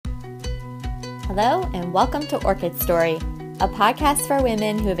Hello and welcome to Orchid Story, a podcast for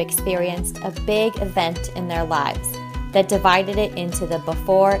women who have experienced a big event in their lives that divided it into the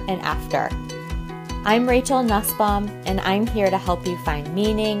before and after. I'm Rachel Nussbaum, and I'm here to help you find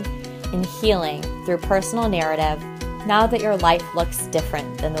meaning and healing through personal narrative now that your life looks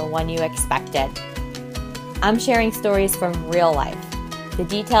different than the one you expected. I'm sharing stories from real life. The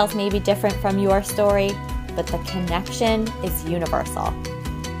details may be different from your story, but the connection is universal.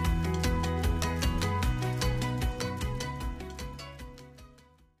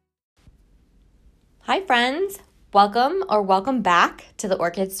 Hi friends, welcome back to the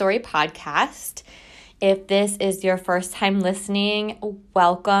Orchid Story podcast. If this is your first time listening,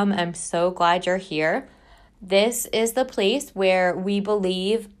 welcome. I'm so glad you're here. This is the place where we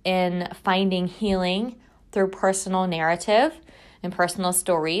believe in finding healing through personal narrative and personal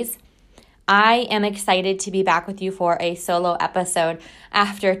stories. I am excited to be back with you for a solo episode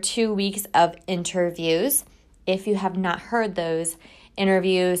after 2 weeks of interviews. If you have not heard those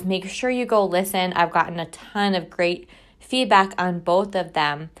interviews, make sure you go listen. I've gotten a ton of great feedback on both of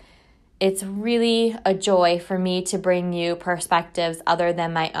them. It's really a joy for me to bring you perspectives other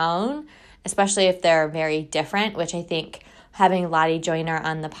than my own, especially if they're very different, which I think having Lottie Joyner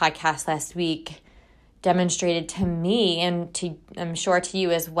on the podcast last week demonstrated to me, and I'm sure to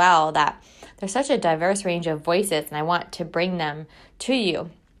you as well, that there's such a diverse range of voices and I want to bring them to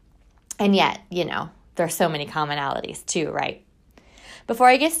you. And yet, there's so many commonalities too, right? Before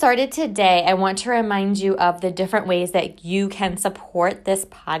I get started today, I want to remind you of the different ways that you can support this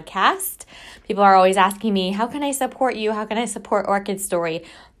podcast. People are always asking me, how can I support you? How can I support Orchid Story?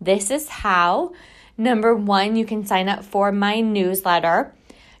 This is how. Number one, you can sign up for my newsletter.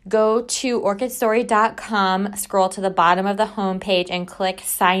 Go to orchidstory.com, scroll to the bottom of the homepage and click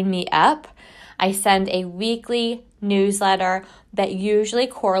Sign Me Up. I send a weekly newsletter that usually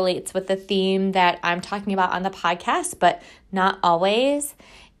correlates with the theme that I'm talking about on the podcast, but not always.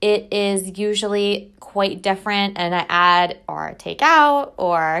 It is usually quite different, and I add or take out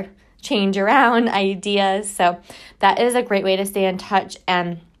or change around ideas. So that is a great way to stay in touch,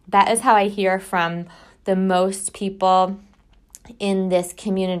 and that is how I hear from the most people in this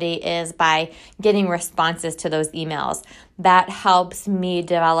community, is by getting responses to those emails. That helps me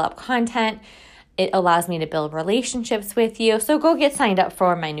develop content. It allows me to build relationships with you. So go get signed up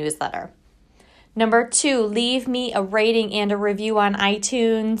for my newsletter. Number two, leave me a rating and a review on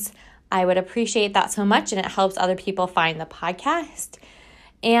iTunes. I would appreciate that so much, and it helps other people find the podcast.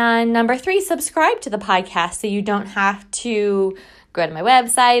 And number three, subscribe to the podcast so you don't have to go to my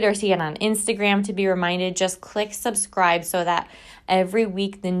website or see it on Instagram to be reminded. Just click subscribe so that every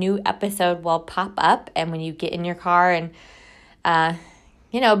week the new episode will pop up, and when you get in your car and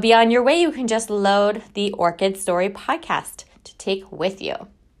be on your way, you can just load the Orchid Story podcast to take with you.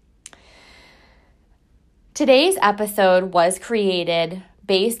 Today's episode was created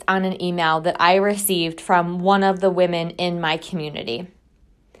based on an email that I received from one of the women in my community.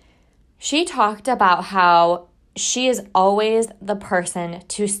 She talked about how she is always the person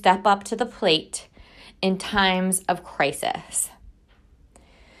to step up to the plate in times of crisis.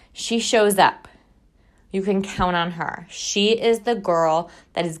 She shows up. You can count on her. She is the girl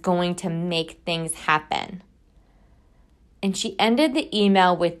that is going to make things happen. And she ended the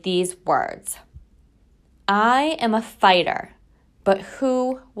email with these words: I am a fighter, but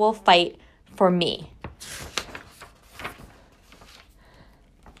who will fight for me?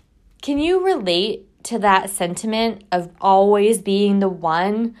 Can you relate to that sentiment of always being the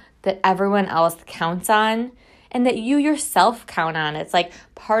one that everyone else counts on and that you yourself count on? It's like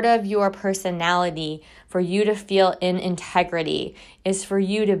part of your personality for you to feel in integrity is for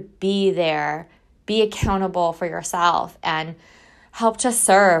you to be there, be accountable for yourself, and help to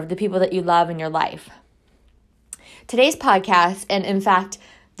serve the people that you love in your life. Today's podcast, and in fact,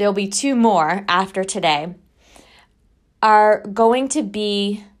 there'll be 2 more after today, are going to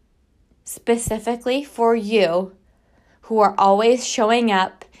be specifically for you who are always showing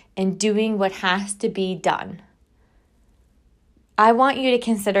up and doing what has to be done. I want you to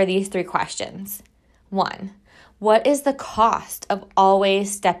consider these 3 questions. 1, what is the cost of always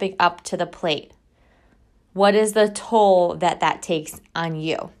stepping up to the plate? What is the toll that takes on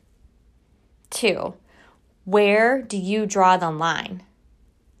you? 2, where do you draw the line?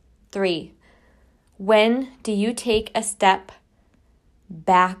 3, when do you take a step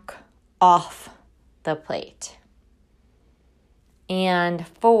back off the plate? And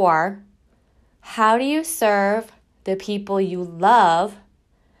 4, how do you serve the people you love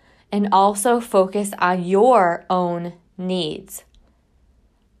and also focus on your own needs?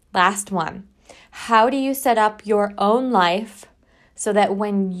 Last one, how do you set up your own life so that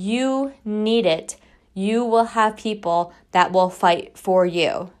when you need it, you will have people that will fight for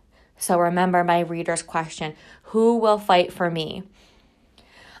you. So remember my reader's question, who will fight for me?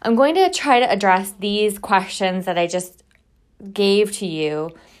 I'm going to try to address these questions that I just gave to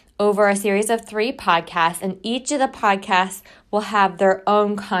you over a series of 3 podcasts, and each of the podcasts will have their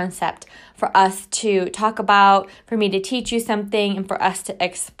own concept for us to talk about, for me to teach you something, and for us to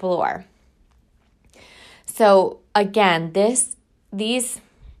explore. So again, these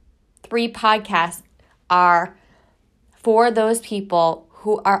 3 podcasts are for those people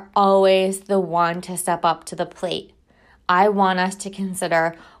who are always the one to step up to the plate. I want us to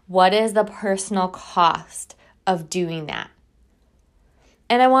consider, what is the personal cost of doing that?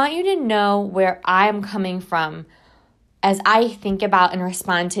 And I want you to know where I'm coming from as I think about and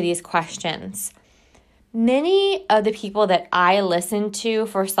respond to these questions. Many of the people that I listen to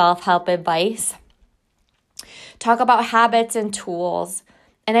for self-help advice talk about habits and tools,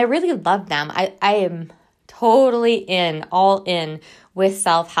 and I really love them. I am totally all in with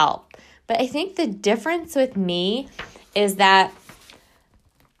self-help. But I think the difference with me is that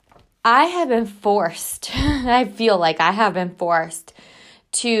I have been forced, I feel like I have been forced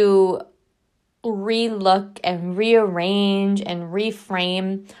to relook and rearrange and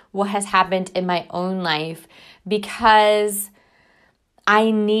reframe what has happened in my own life, because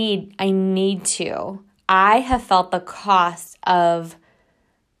I need to. I have felt the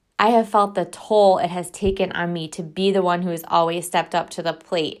toll it has taken on me to be the one who has always stepped up to the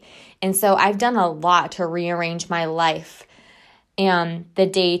plate. And so I've done a lot to rearrange my life and the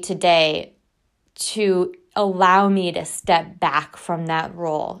day-to-day to allow me to step back from that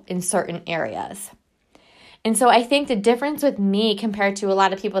role in certain areas. And so I think the difference with me compared to a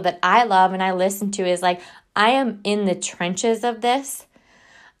lot of people that I love and I listen to is like, I am in the trenches of this.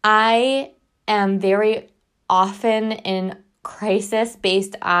 I am very often in crisis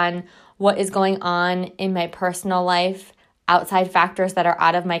based on what is going on in my personal life, outside factors that are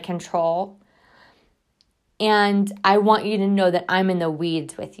out of my control. And I want you to know that I'm in the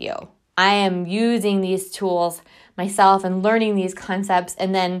weeds with you. I am using these tools myself and learning these concepts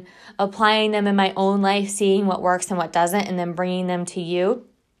and then applying them in my own life, seeing what works and what doesn't, and then bringing them to you.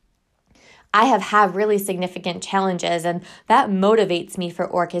 I have had really significant challenges, and that motivates me for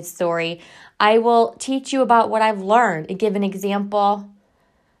Orchid Story. I will teach you about what I've learned and give an example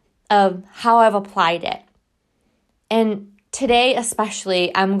of how I've applied it. And today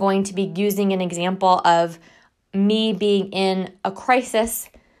especially, I'm going to be using an example of me being in a crisis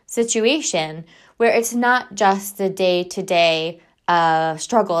situation where it's not just the day-to-day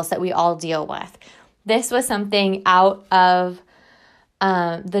struggles that we all deal with. This was something out of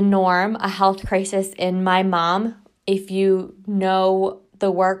the norm, a health crisis in my mom. If you know the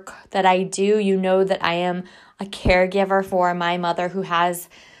work that I do, you know that I am a caregiver for my mother who has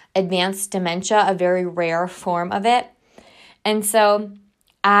advanced dementia, a very rare form of it. And so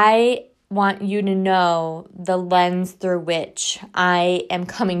I want you to know the lens through which I am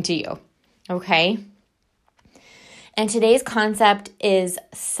coming to you, okay? And today's concept is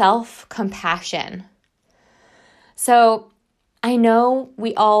self-compassion. So I know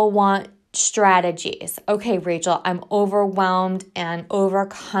we all want strategies. Okay, Rachel, I'm overwhelmed and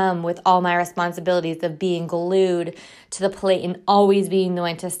overcome with all my responsibilities of being glued to the plate and always being the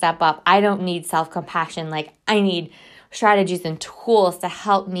one to step up. I don't need self-compassion. Like, I need strategies and tools to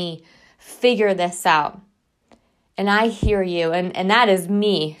help me figure this out. And I hear you, and that is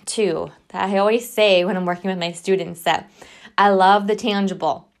me too. I always say when I'm working with my students that I love the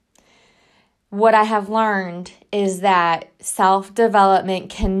tangible. What I have learned is that self-development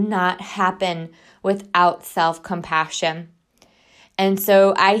cannot happen without self-compassion. And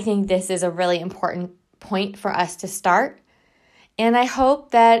so I think this is a really important point for us to start. And I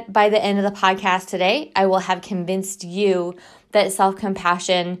hope that by the end of the podcast today, I will have convinced you that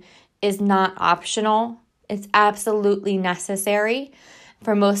self-compassion is not optional. It's absolutely necessary.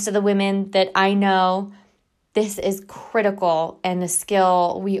 For most of the women that I know, this is critical and a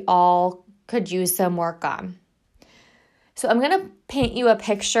skill we all could use some work on. So I'm going to paint you a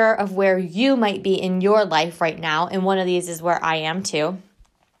picture of where you might be in your life right now, and one of these is where I am too.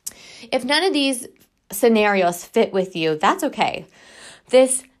 If none of these scenarios fit with you, that's okay.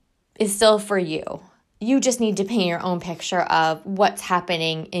 This is still for you. You just need to paint your own picture of what's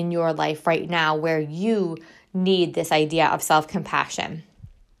happening in your life right now where you need this idea of self-compassion.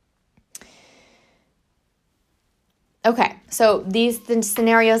 Okay, so the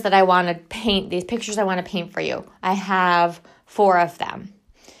scenarios that I want to paint, these pictures I want to paint for you, I have 4 of them.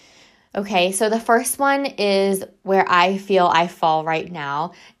 Okay, so the first one is where I feel I fall right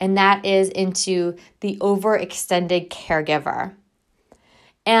now, and that is into the overextended caregiver.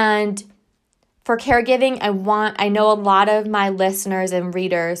 And for caregiving, I know a lot of my listeners and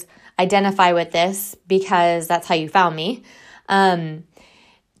readers identify with this because that's how you found me.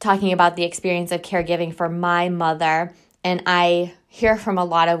 Talking about the experience of caregiving for my mother. And I hear from a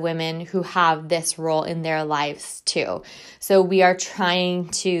lot of women who have this role in their lives too. So we are trying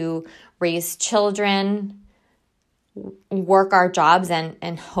to raise children, work our jobs,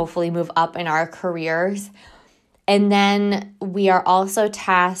 and hopefully move up in our careers. And then we are also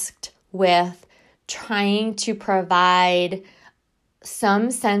tasked with trying to provide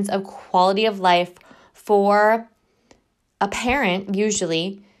some sense of quality of life for a parent,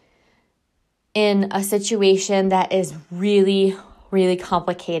 usually, in a situation that is really, really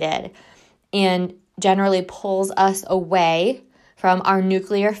complicated and generally pulls us away from our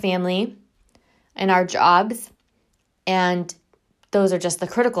nuclear family and our jobs. And those are just the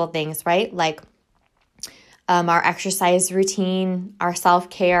critical things, right? Like our exercise routine, our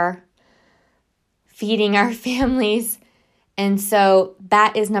self-care, feeding our families. And so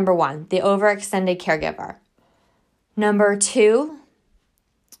that is number one, the overextended caregiver. Number two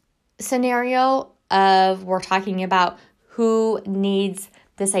scenario of we're talking about who needs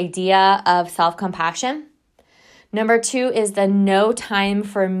this idea of self-compassion. Number two is the no time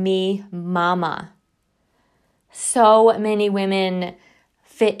for me mama. So many women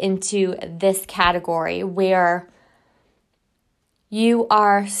fit into this category where you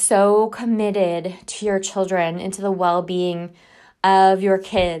are so committed to your children and to the well-being of your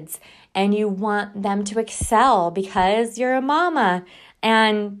kids, and you want them to excel because you're a mama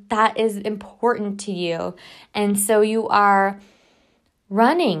and that is important to you. And so you are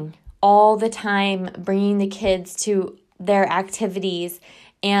running all the time, bringing the kids to their activities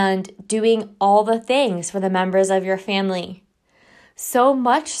and doing all the things for the members of your family. So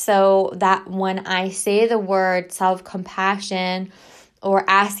much so that when I say the word self-compassion or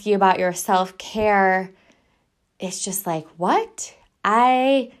ask you about your self-care, it's just like, what?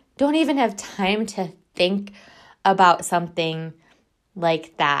 I don't even have time to think about something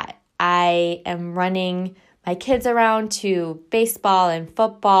like that. I am running my kids around to baseball and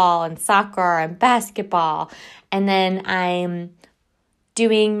football and soccer and basketball, and then I'm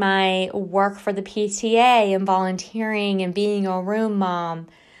doing my work for the PTA and volunteering and being a room mom.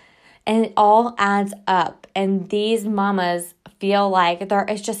 And it all adds up. And these mamas feel like there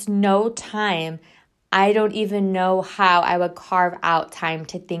is just no time. I don't even know how I would carve out time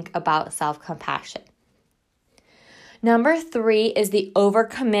to think about self-compassion. Number three is the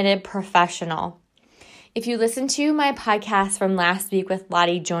overcommitted professional. If you listened to my podcast from last week with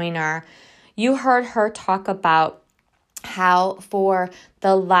Lottie Joyner, you heard her talk about how for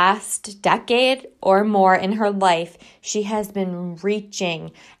the last decade or more in her life, she has been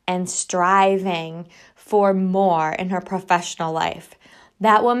reaching and striving for more in her professional life.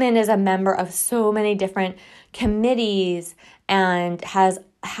 That woman is a member of so many different committees and has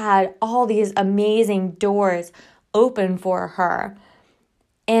had all these amazing doors open for her.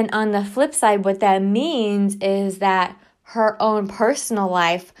 And on the flip side, what that means is that her own personal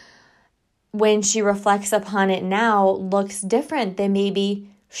life, when she reflects upon it now, looks different than maybe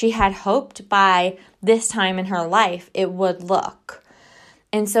she had hoped by this time in her life it would look.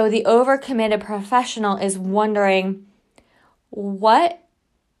 And so the overcommitted professional is wondering, what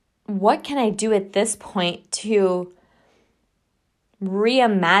can I do at this point to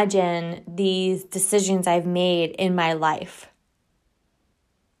reimagine these decisions I've made in my life?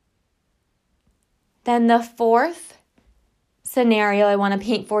 Then the fourth scenario I want to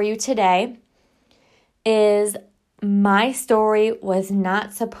paint for you today is my story was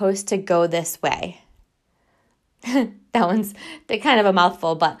not supposed to go this way. That one's kind of a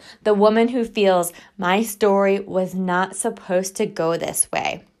mouthful, but the woman who feels my story was not supposed to go this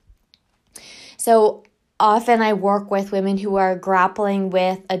way. So often I work with women who are grappling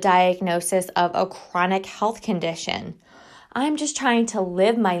with a diagnosis of a chronic health condition. I'm just trying to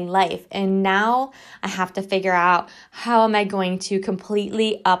live my life, and now I have to figure out how am I going to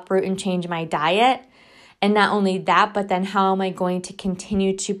completely uproot and change my diet. And not only that, but then how am I going to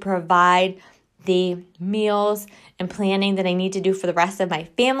continue to provide the meals and planning that I need to do for the rest of my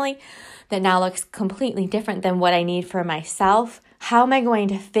family that now looks completely different than what I need for myself? How am I going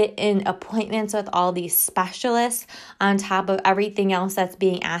to fit in appointments with all these specialists on top of everything else that's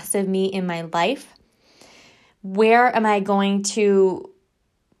being asked of me in my life? Where am I going to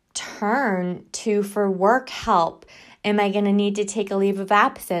turn to for work help? Am I going to need to take a leave of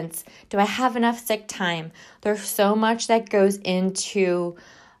absence? Do I have enough sick time? There's so much that goes into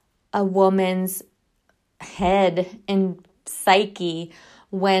a woman's head and psyche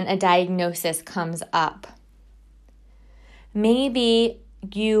when a diagnosis comes up. Maybe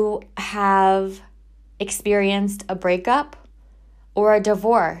you have experienced a breakup or a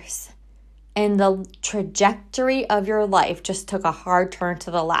divorce, and the trajectory of your life just took a hard turn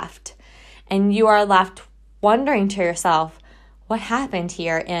to the left, and you are left wondering to yourself, what happened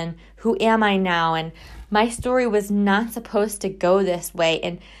here, and who am I now, and my story was not supposed to go this way,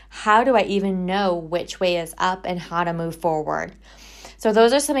 and how do I even know which way is up and how to move forward? So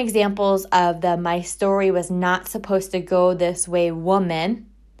those are some examples of the my story was not supposed to go this way woman.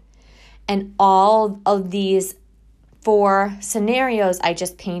 And all of these 4 scenarios I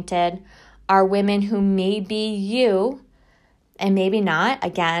just painted are women who may be you and maybe not.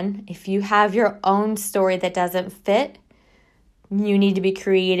 Again, if you have your own story that doesn't fit, you need to be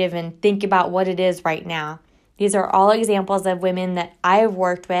creative and think about what it is right now. These are all examples of women that I've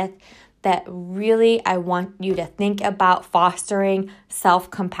worked with that really I want you to think about fostering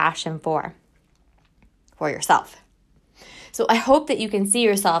self-compassion for yourself. So I hope that you can see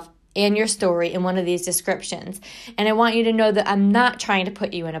yourself and your story in one of these descriptions. And I want you to know that I'm not trying to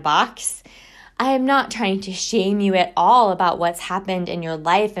put you in a box. I am not trying to shame you at all about what's happened in your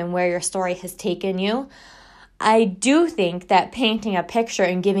life and where your story has taken you. I do think that painting a picture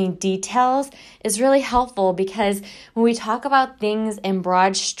and giving details is really helpful, because when we talk about things in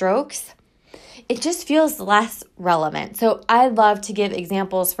broad strokes, it just feels less relevant. So I love to give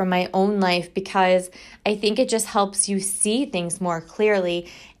examples from my own life because I think it just helps you see things more clearly.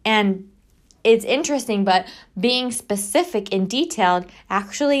 And it's interesting, but being specific and detailed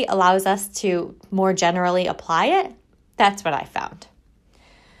actually allows us to more generally apply it. That's what I found.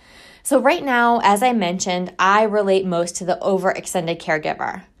 So right now, as I mentioned, I relate most to the overextended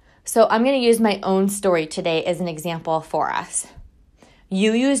caregiver. So I'm going to use my own story today as an example for us.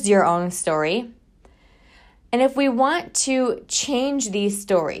 You used your own story. And if we want to change these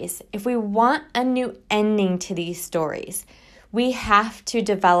stories, if we want a new ending to these stories, we have to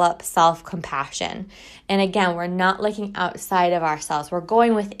develop self-compassion. And again, we're not looking outside of ourselves. We're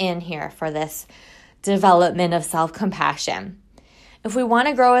going within here for this development of self-compassion. If we want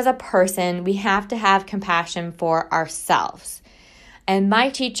to grow as a person, we have to have compassion for ourselves. And my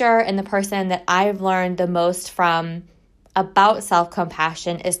teacher and the person that I've learned the most from about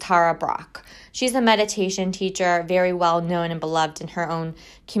self-compassion is Tara Brach. She's a meditation teacher, very well known and beloved in her own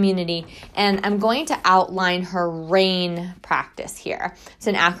community. And I'm going to outline her RAIN practice here. It's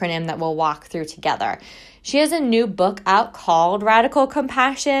an acronym that we'll walk through together. She has a new book out called Radical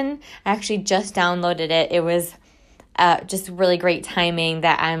Compassion. I actually just downloaded it. It was just really great timing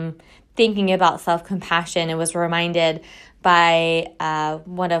that I'm thinking about self-compassion. I was reminded by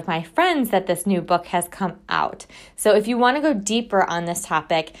one of my friends that this new book has come out. So if you want to go deeper on this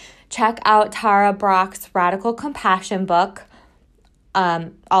topic, check out Tara Brach's Radical Compassion book.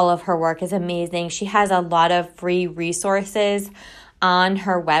 All of her work is amazing. She has a lot of free resources on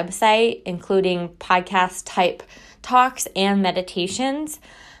her website, including podcast type talks and meditations.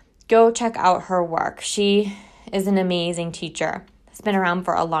 Go check out her work. She is an amazing teacher. Has been around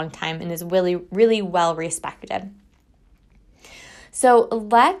for a long time and is really, really well respected. So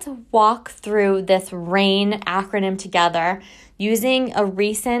let's walk through this RAIN acronym together using a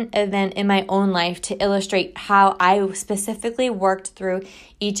recent event in my own life to illustrate how I specifically worked through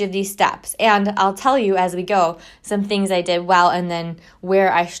each of these steps. And I'll tell you as we go some things I did well and then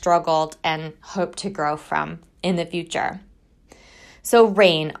where I struggled and hope to grow from in the future. So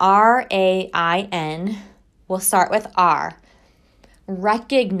RAIN, R-A-I-N, we'll start with R.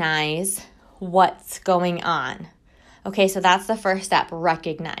 Recognize what's going on. Okay, so that's the first step,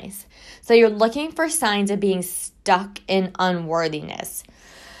 recognize. So you're looking for signs of being stuck in unworthiness.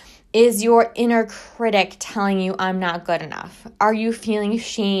 Is your inner critic telling you I'm not good enough? Are you feeling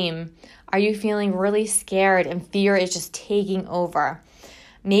shame? Are you feeling really scared and fear is just taking over?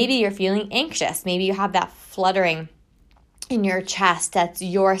 Maybe you're feeling anxious. Maybe you have that fluttering in your chest. That's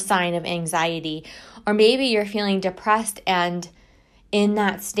your sign of anxiety. Or maybe you're feeling depressed and in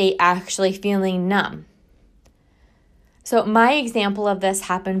that state actually feeling numb. So my example of this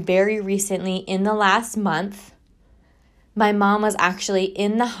happened very recently in the last month. My mom was actually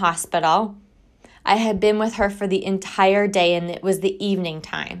in the hospital. I had been with her for the entire day and it was the evening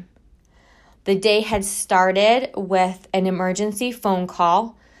time. The day had started with an emergency phone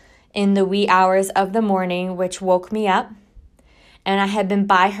call in the wee hours of the morning, which woke me up. And I had been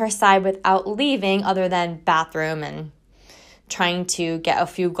by her side without leaving other than bathroom and trying to get a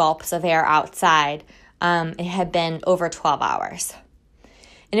few gulps of air outside. It had been over 12 hours.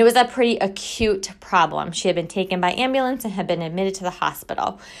 And it was a pretty acute problem. She had been taken by ambulance and had been admitted to the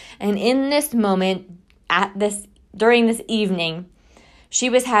hospital. And in this moment, during this evening, she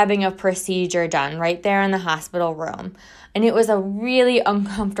was having a procedure done right there in the hospital room. And it was a really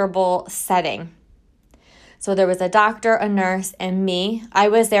uncomfortable setting. So there was a doctor, a nurse, and me. I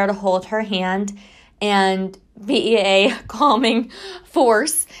was there to hold her hand and be a calming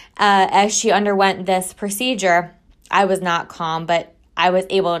force as she underwent this procedure. I was not calm, but I was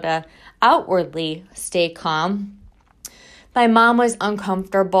able to outwardly stay calm. My mom was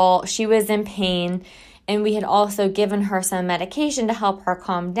uncomfortable. She was in pain, and we had also given her some medication to help her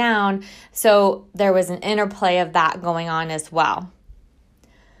calm down. So there was an interplay of that going on as well.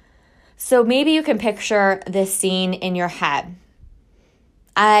 So maybe you can picture this scene in your head.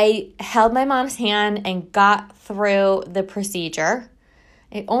 I held my mom's hand and got through the procedure.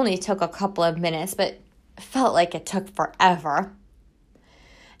 It only took a couple of minutes, but it felt like it took forever.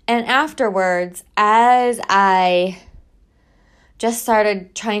 And afterwards, as I just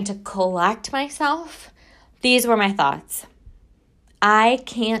started trying to collect myself, these were my thoughts. I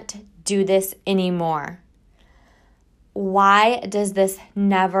can't do this anymore. Why does this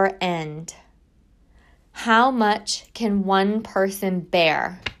never end? How much can one person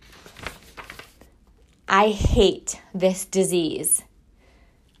bear? I hate this disease.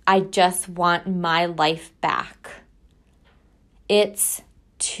 I just want my life back. It's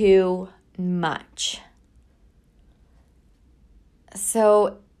too much.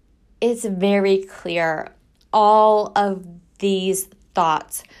 So it's very clear all of these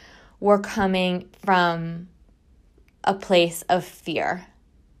thoughts were coming from a place of fear.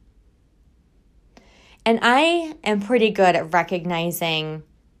 And I am pretty good at recognizing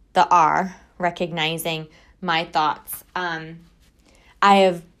recognizing my thoughts. I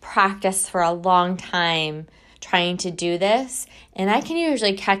have practiced for a long time trying to do this, and I can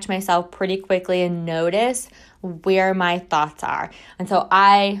usually catch myself pretty quickly and notice where my thoughts are. And so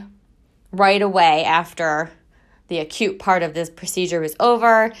I, right away after the acute part of this procedure was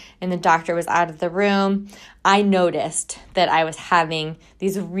over and the doctor was out of the room, I noticed that I was having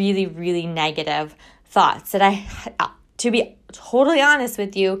these really, really negative thoughts that I, to be totally honest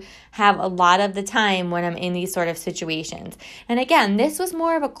with you, have a lot of the time when I'm in these sort of situations. And again, this was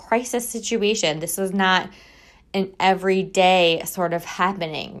more of a crisis situation. This was not an everyday sort of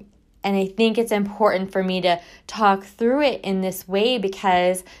happening. And I think it's important for me to talk through it in this way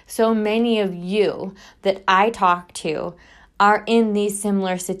because so many of you that I talk to are in these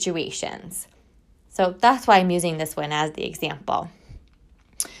similar situations. So that's why I'm using this one as the example.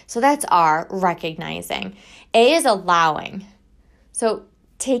 So that's R, recognizing. A is allowing. So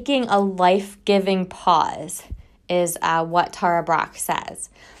taking a life-giving pause is what Tara Brach says.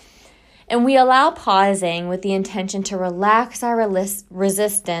 And we allow pausing with the intention to relax our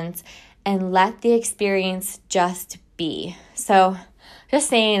resistance and let the experience just be. So just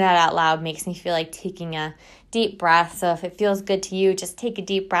saying that out loud makes me feel like taking a deep breath. So if it feels good to you, just take a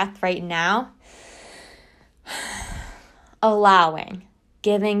deep breath right now. Allowing,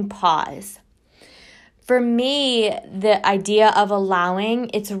 giving pause. For me, the idea of allowing,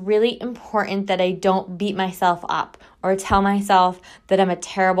 it's really important that I don't beat myself up or tell myself that I'm a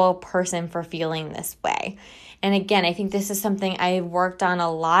terrible person for feeling this way. And again, I think this is something I've worked on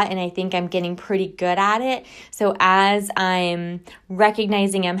a lot, and I think I'm getting pretty good at it. So as I'm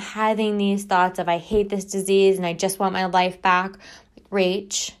recognizing I'm having these thoughts of I hate this disease and I just want my life back,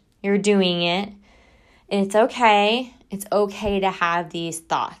 Rach, you're doing it. It's okay. It's okay to have these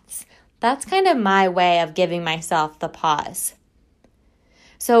thoughts. That's kind of my way of giving myself the pause.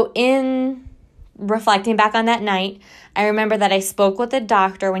 So in reflecting back on that night, I remember that I spoke with the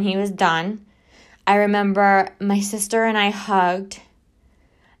doctor when he was done. I remember my sister and I hugged.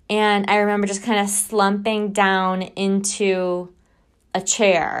 And I remember just kind of slumping down into a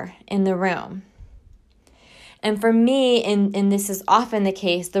chair in the room. And for me, and this is often the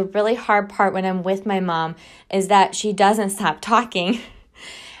case, the really hard part when I'm with my mom is that she doesn't stop talking.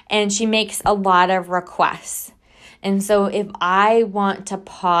 And she makes a lot of requests. And so if I want to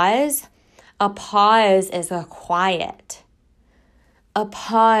pause, a pause is a quiet. A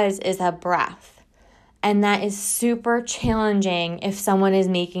pause is a breath. And that is super challenging if someone is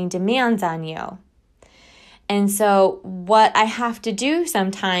making demands on you. And so what I have to do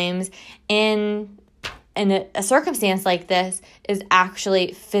sometimes in a circumstance like this is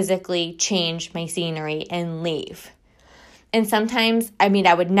actually physically change my scenery and leave. And sometimes, I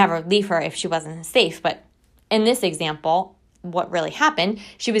would never leave her if she wasn't safe. But in this example, what really happened,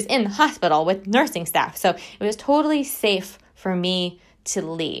 she was in the hospital with nursing staff. So it was totally safe for me to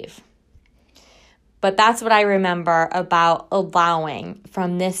leave. But that's what I remember about allowing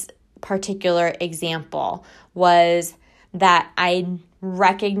from this particular example was that I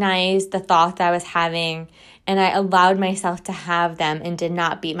recognized the thoughts I was having, and I allowed myself to have them and did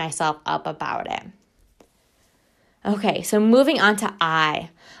not beat myself up about it. Okay, so moving on to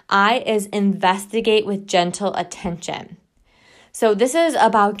I. I is investigate with gentle attention. So this is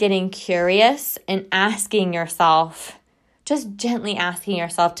about getting curious and asking yourself, just gently asking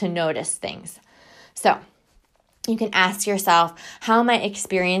yourself to notice things. So you can ask yourself, how am I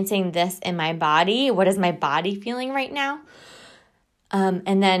experiencing this in my body? What is my body feeling right now?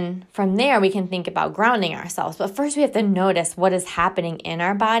 And then from there, we can think about grounding ourselves. But first, we have to notice what is happening in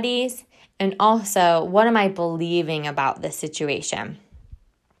our bodies. And also, what am I believing about this situation?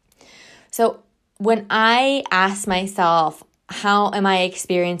 So when I ask myself, how am I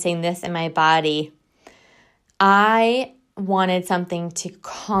experiencing this in my body? I wanted something to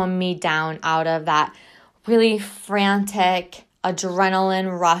calm me down out of that really frantic,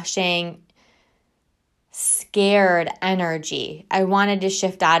 adrenaline rushing, scared energy. I wanted to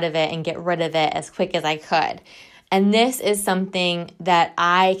shift out of it and get rid of it as quick as I could. And this is something that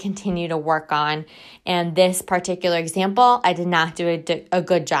I continue to work on. And this particular example, I did not do a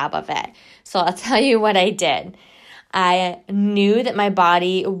good job of it. So I'll tell you what I did. I knew that my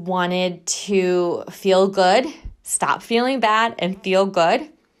body wanted to feel good, stop feeling bad, and feel good.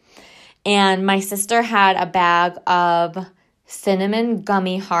 And my sister had a bag of cinnamon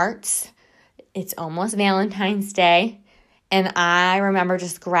gummy hearts. It's almost Valentine's Day. And I remember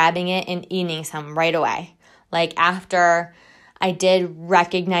just grabbing it and eating some right away. Like after I did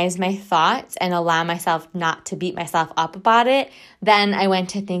recognize my thoughts and allow myself not to beat myself up about it, then I went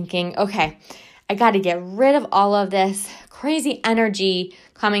to thinking, okay, I got to get rid of all of this crazy energy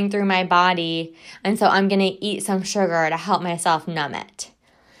coming through my body. And so I'm going to eat some sugar to help myself numb it.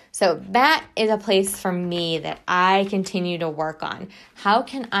 So that is a place for me that I continue to work on. How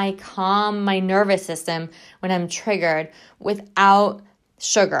can I calm my nervous system when I'm triggered without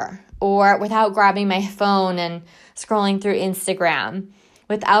sugar or without grabbing my phone and scrolling through Instagram,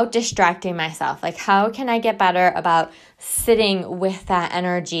 without distracting myself? Like, how can I get better about sitting with that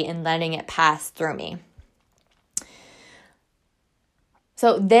energy and letting it pass through me?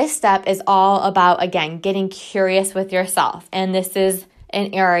 So this step is all about, again, getting curious with yourself. And this is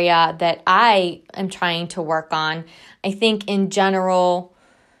an area that I am trying to work on. I think in general,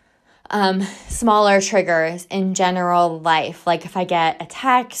 smaller triggers in general life, like if I get a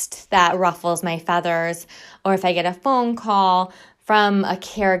text that ruffles my feathers, or if I get a phone call from an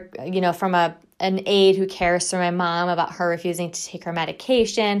aide who cares for my mom about her refusing to take her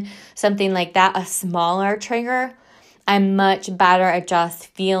medication, something like that, a smaller trigger, I'm much better at just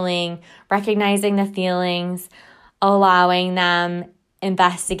recognizing the feelings, allowing them,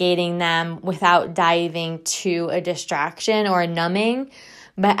 investigating them without diving to a distraction or a numbing.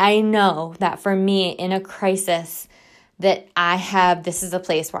 But I know that for me in a crisis that this is a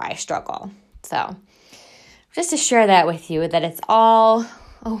place where I struggle. So just to share that with you, that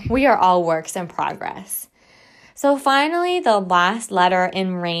we are all works in progress. So finally, the last letter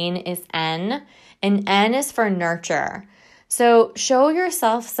in RAIN is N, and N is for nurture. So show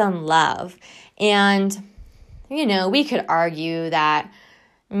yourself some love. And we could argue that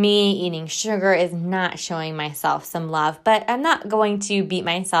me eating sugar is not showing myself some love, but I'm not going to beat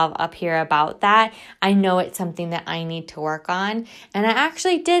myself up here about that. I know it's something that I need to work on. And I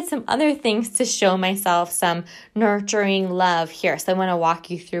actually did some other things to show myself some nurturing love here. So I want to walk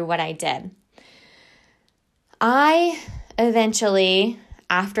you through what I did. I eventually,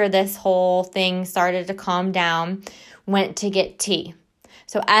 after this whole thing started to calm down, went to get tea.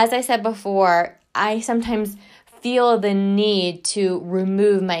 So as I said before, I sometimes feel the need to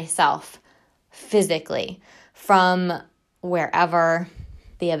remove myself physically from wherever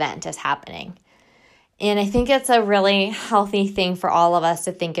the event is happening. And I think it's a really healthy thing for all of us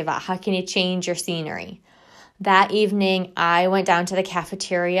to think about. How can you change your scenery? That evening, I went down to the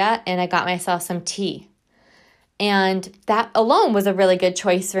cafeteria and I got myself some tea. And that alone was a really good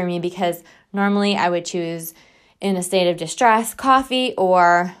choice for me, because normally I would choose, in a state of distress, coffee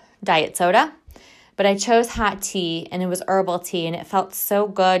or diet soda. But I chose hot tea, and it was herbal tea, and it felt so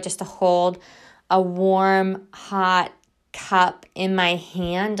good just to hold a warm, hot cup in my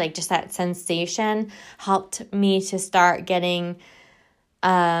hand. Like, just that sensation helped me to start getting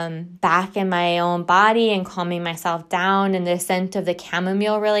back in my own body and calming myself down. And the scent of the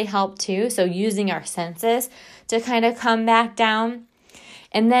chamomile really helped too. So using our senses to kind of come back down.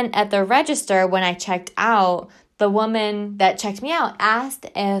 And then at the register, when I checked out, the woman that checked me out asked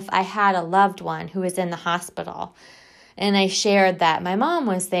if I had a loved one who was in the hospital. And I shared that my mom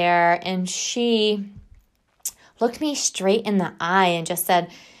was there, and she looked me straight in the eye and just said,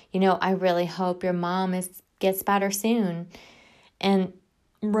 I really hope your mom gets better soon. and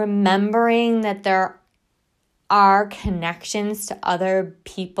remembering that there are connections to other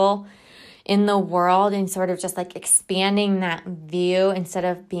people in the world, and sort of just like expanding that view instead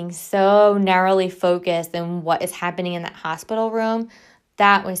of being so narrowly focused on what is happening in that hospital room,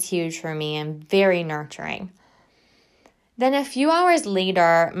 that was huge for me and very nurturing. Then a few hours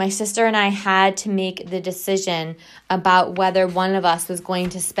later, my sister and I had to make the decision about whether one of us was going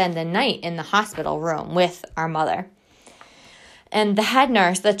to spend the night in the hospital room with our mother. And the head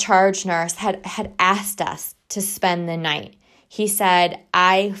nurse, the charge nurse, had asked us to spend the night. He said,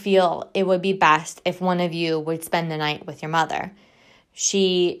 I feel it would be best if one of you would spend the night with your mother.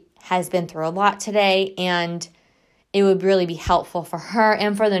 She has been through a lot today, and it would really be helpful for her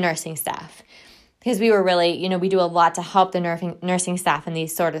and for the nursing staff. Because we were really, we do a lot to help the nursing staff in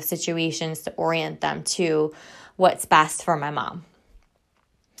these sort of situations to orient them to what's best for my mom.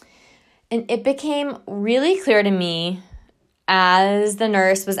 And it became really clear to me as the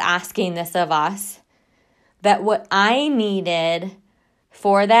nurse was asking this of us, that what I needed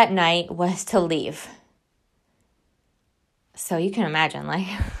for that night was to leave. So you can imagine, like,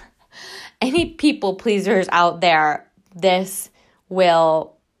 any people pleasers out there, this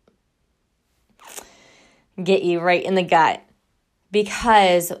will get you right in the gut.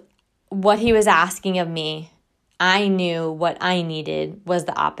 Because what he was asking of me, I knew what I needed was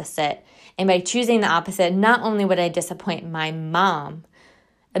the opposite. And by choosing the opposite, not only would I disappoint my mom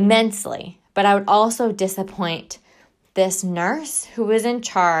immensely, but I would also disappoint this nurse who was in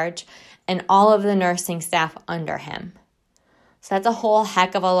charge and all of the nursing staff under him. So that's a whole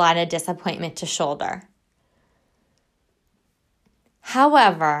heck of a lot of disappointment to shoulder.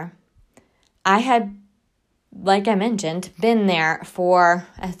 However, I had, like I mentioned, been there for,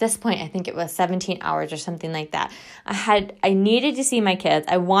 at this point, I think it was 17 hours or something like that. I needed to see my kids.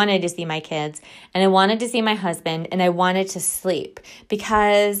 I wanted to see my kids, and I wanted to see my husband, and I wanted to sleep,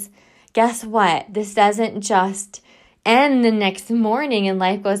 because guess what? This doesn't just end the next morning and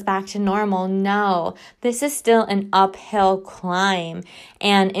life goes back to normal. No, this is still an uphill climb,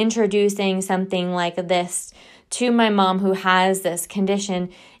 and introducing something like this to my mom who has this condition,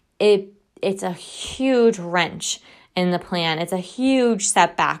 it's a huge wrench in the plan. It's a huge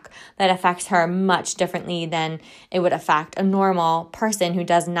setback that affects her much differently than it would affect a normal person who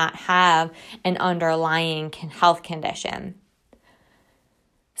does not have an underlying health condition.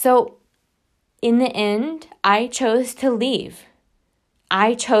 So in the end, I chose to leave.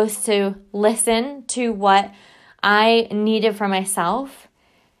 I chose to listen to what I needed for myself,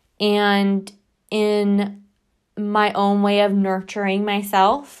 and in my own way of nurturing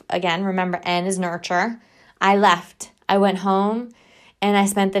myself, again, remember, N is nurture, I left. I went home and I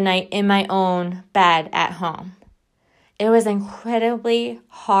spent the night in my own bed at home. It was incredibly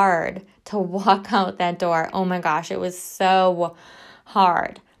hard to walk out that door. Oh my gosh, it was so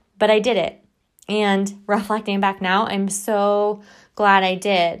hard, but I did it. And reflecting back now, I'm so glad I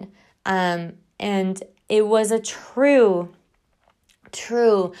did. And it was a true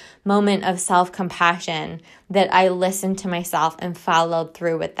moment of self-compassion that I listened to myself and followed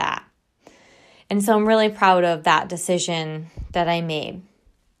through with that. And so I'm really proud of that decision that I made.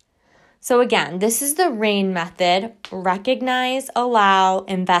 So again, this is the RAIN method: recognize, allow,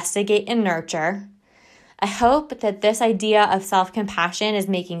 investigate, and nurture. I hope that this idea of self-compassion is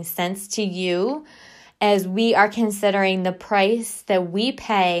making sense to you as we are considering the price that we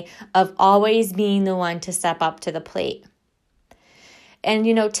pay of always being the one to step up to the plate. And,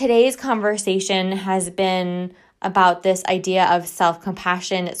 today's conversation has been about this idea of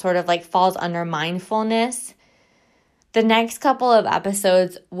self-compassion. It sort of like falls under mindfulness. The next couple of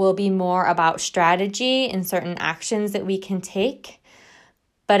episodes will be more about strategy and certain actions that we can take.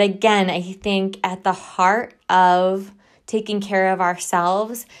 But again, I think at the heart of taking care of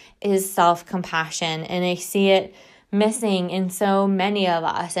ourselves is self-compassion. And I see it missing in so many of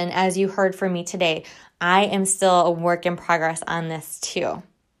us. And as you heard from me today, I am still a work in progress on this too.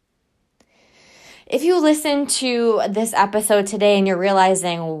 If you listen to this episode today and you're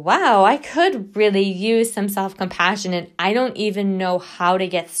realizing, wow, I could really use some self-compassion and I don't even know how to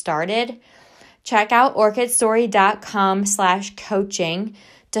get started, check out orchidstory.com/coaching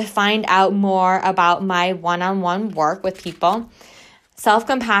to find out more about my one-on-one work with people.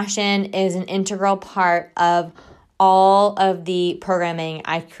 Self-compassion is an integral part of all of the programming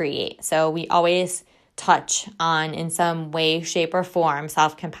I create. So we always touch on, in some way, shape, or form,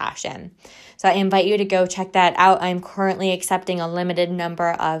 self-compassion. So I invite you to go check that out. I'm currently accepting a limited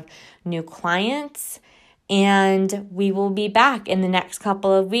number of new clients, and we will be back in the next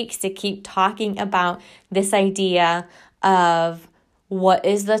couple of weeks to keep talking about this idea of what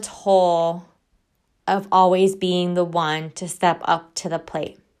is the toll of always being the one to step up to the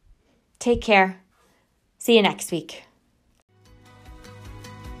plate. Take care. See you next week.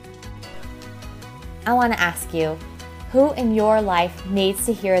 I want to ask you, who in your life needs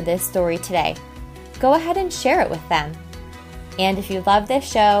to hear this story today? Go ahead and share it with them. And if you love this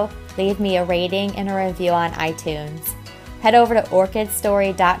show, leave me a rating and a review on iTunes. Head over to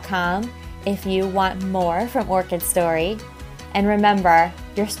orchidstory.com if you want more from Orchid Story. And remember,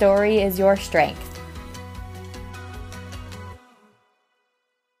 your story is your strength.